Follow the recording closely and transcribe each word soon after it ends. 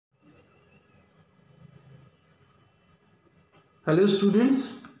Hello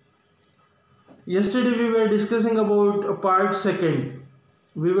students. Yesterday we were discussing about part second.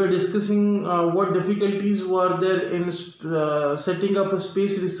 We were discussing what difficulties were there in setting up a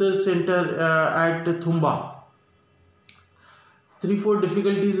space research center at Thumba. Three, four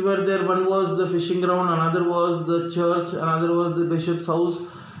difficulties were there. One was the fishing ground, another was the church, another was the bishop's house,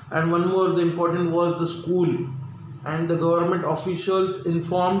 and one more, the important, was the school. And the government officials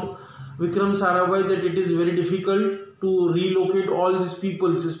informed Vikram Sarabhai that it is very difficult to relocate all these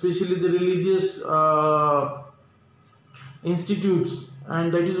peoples, especially the religious institutes,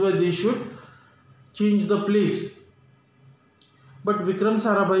 and that is why they should change the place. But Vikram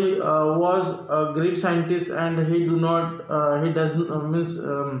Sarabhai was a great scientist, and he doesn't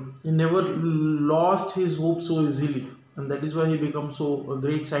he never lost his hope so easily, and that is why he becomes so a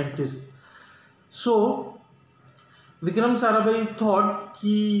great scientist. So Vikram Sarabhai thought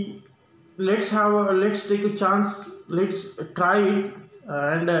ki let's take a chance, let's try it,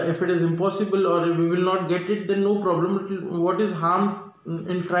 and if it is impossible or if we will not get it, then no problem. What is harm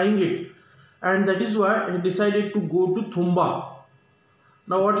in trying it? And that is why he decided to go to Thumba.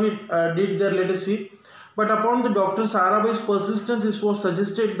 Now what he did there, let us see. But upon the Dr. Sarabhai's persistence, it was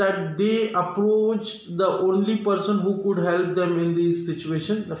suggested that they approach the only person who could help them in this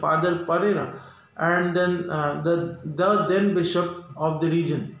situation, the Father Pereira, and then the then bishop of the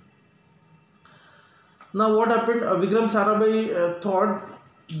region. Now what happened? Vikram Sarabhai thought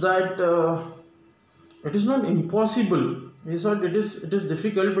that it is not impossible. He thought it is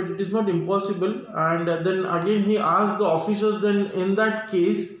difficult, but it is not impossible. And then again he asked the officers, then in that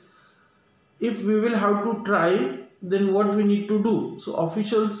case, if we will have to try, then what we need to do? So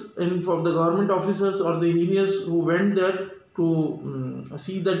officials from the government officers or the engineers who went there to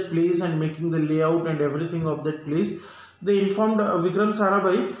see that place and making the layout and everything of that place, they informed Vikram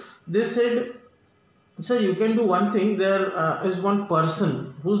Sarabhai. They said, sir, you can do one thing. There is one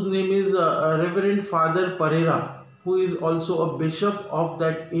person whose name is Reverend Father Pereira, who is also a bishop of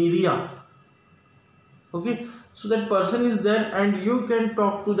that area. Okay, so that person is there, and you can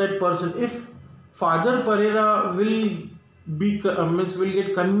talk to that person. If Father Pereira will will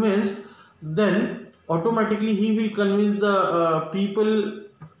get convinced, then automatically he will convince the people.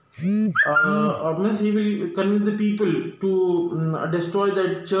 He will convince the people to destroy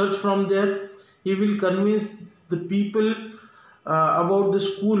that church from there. He will convince the people about the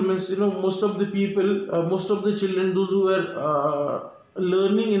school. Most of the people, most of the children, those who were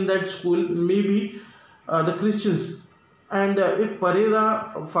learning in that school, maybe the Christians. And if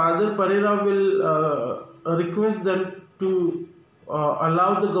Father Pereira will request them to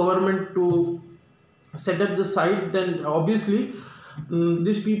allow the government to set up the site, then obviously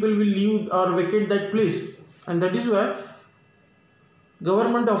these people will leave or vacate that place. And that is why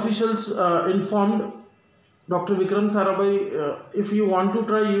government officials informed Dr. Vikram Sarabhai, if you want to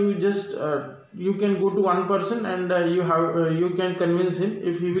try, you just you can go to one person and you can convince him.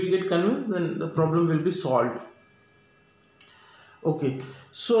 If he will get convinced, then the problem will be solved. Okay,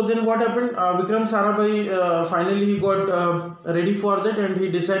 so then what happened? Vikram Sarabhai finally he got ready for that, and he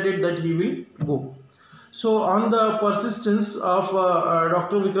decided that he will go. So on the persistence of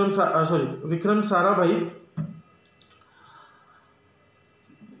Dr. Vikram Sarabhai,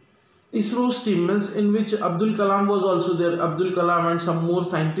 ISRO's team, in which Abdul Kalam was also there. Abdul Kalam and some more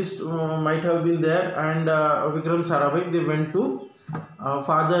scientists might have been there, and Vikram Sarabhai, they went to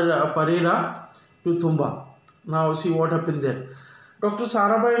Father Pereira to Thumba. Now see what happened there. Dr.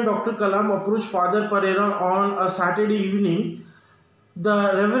 Sarabhai and Dr. Kalam approached Father Pereira on a Saturday evening.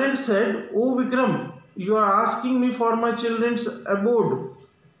 The Reverend said, "Oh Vikram, you are asking me for my children's abode,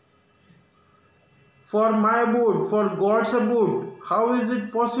 for my abode, for God's abode. How is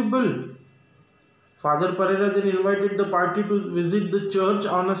it possible?" Father Pereira then invited the party to visit the church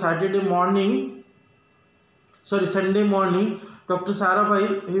on a Sunday morning. Dr.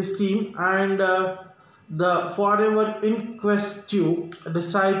 Sarabhai, his team, and the forever inquisitive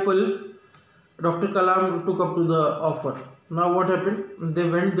disciple Dr. Kalam took up to the offer. Now what happened? They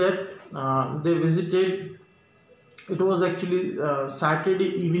went there, they visited. It was actually Saturday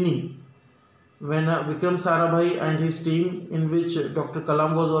evening when Vikram Sarabhai and his team, in which Dr.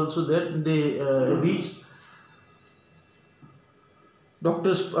 Kalam was also there, they reached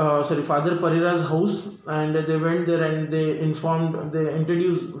Father Pereira's house, and they went there and they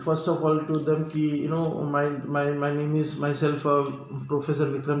introduced first of all to them ki, my name is myself Professor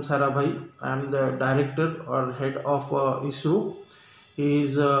Vikram Sarabhai. I am the director or head of ISRO. He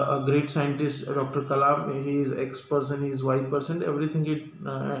is a great scientist, Dr. Kalam. He is X person, he is Y person. Everything he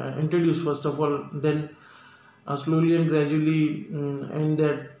introduced first of all. Then slowly and gradually in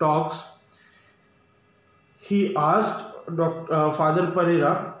their talks, he asked Father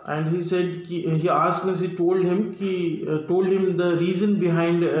Pereira, and he said he asked me, he told him the reason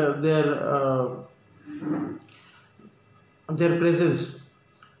behind their presence.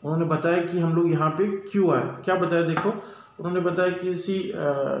 उन्होंने बताया कि हम लोग यहाँ पे क्यों आए. क्या बताया देखो, उन्होंने बताया कि सी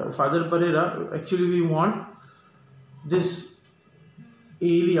father Perera, actually we want this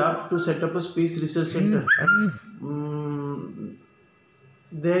area to set up a space research center.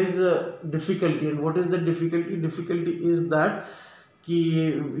 There is a difficulty, and what is the difficulty? Difficulty is that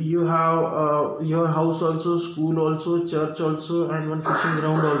you have your house also, school also, church also, and one fishing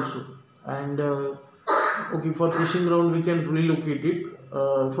ground also. And okay, for fishing ground we can relocate it,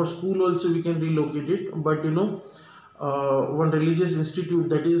 for school also we can relocate it, but one religious institute,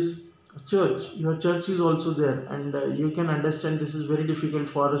 that is church, your church is also there, and you can understand this is very difficult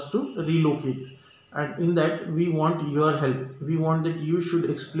for us to relocate. And in that we want your help. We want that you should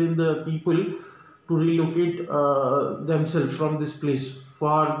explain the people to relocate themselves from this place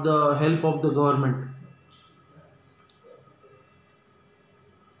for the help of the government.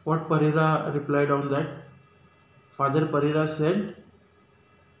 What Pereira replied on that? Father Pereira said,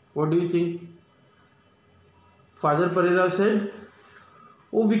 what do you think? Father Pereira said,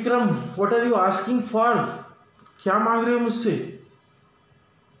 "Oh Vikram, what are you asking for? क्या मांग रहे हो मुझसे?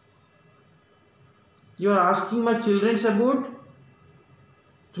 You are asking my children's abode?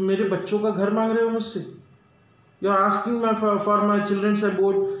 तुम मेरे बच्चों का घर मांग रहे हो मुझसे? You are asking for my children's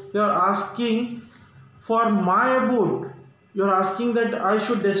abode. You are asking for my abode. You are asking that I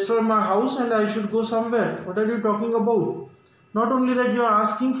should destroy my house and I should go somewhere. What are you talking about? Not only that, you are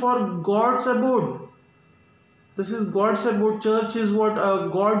asking for God's abode. This is God's abode. Church is what?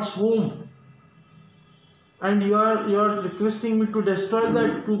 God's home. And you are requesting me to destroy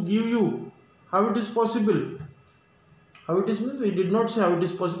that, to give you. How it is possible? How it is means? He did not say how it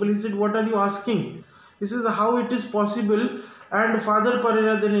is possible. He said, what are you asking? This is how it is possible. And Father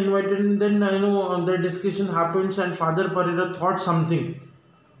Pereira then invited, and then the discussion happens, and Father Pereira thought something.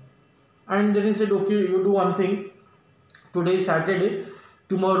 And then he said, okay, you do one thing. Today is Saturday.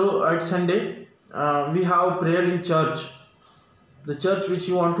 Tomorrow at Sunday, we have prayer in church. The church which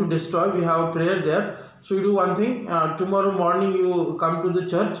you want to destroy, we have prayer there. So you do one thing. Tomorrow morning you come to the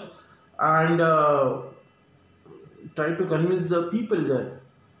church and try to convince the people there.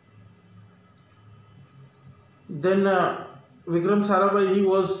 Then Vikram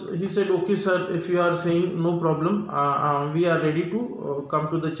Sarabhai, he said, okay sir, if you are saying no problem, we are ready to come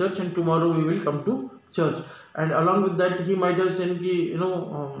to the church, and tomorrow we will come to church. And along with that, he might have said,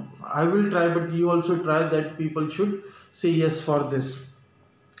 I will try, but you also try, that people should say yes for this.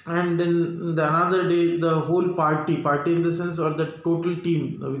 And then the another day, the whole party in the sense, or the total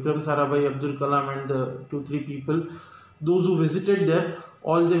team, Vikram Sarabhai, Abdul Kalam, and the 2-3 people, those who visited there,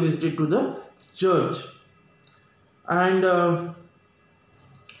 all they visited to the church. And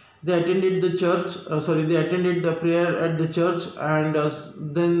they attended the church, they attended the prayer at the church, and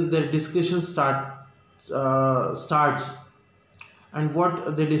then their discussion starts. And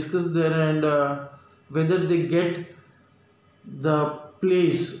what they discuss there, and whether they get the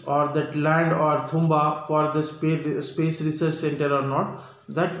place or that land or thumba for the space research center or not,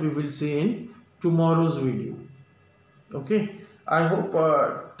 that we will see in tomorrow's video. Okay, I hope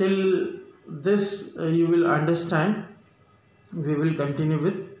till this you will understand. We will continue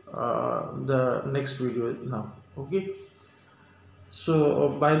with the next video now. Okay, so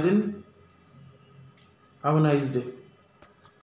by then, have a nice day.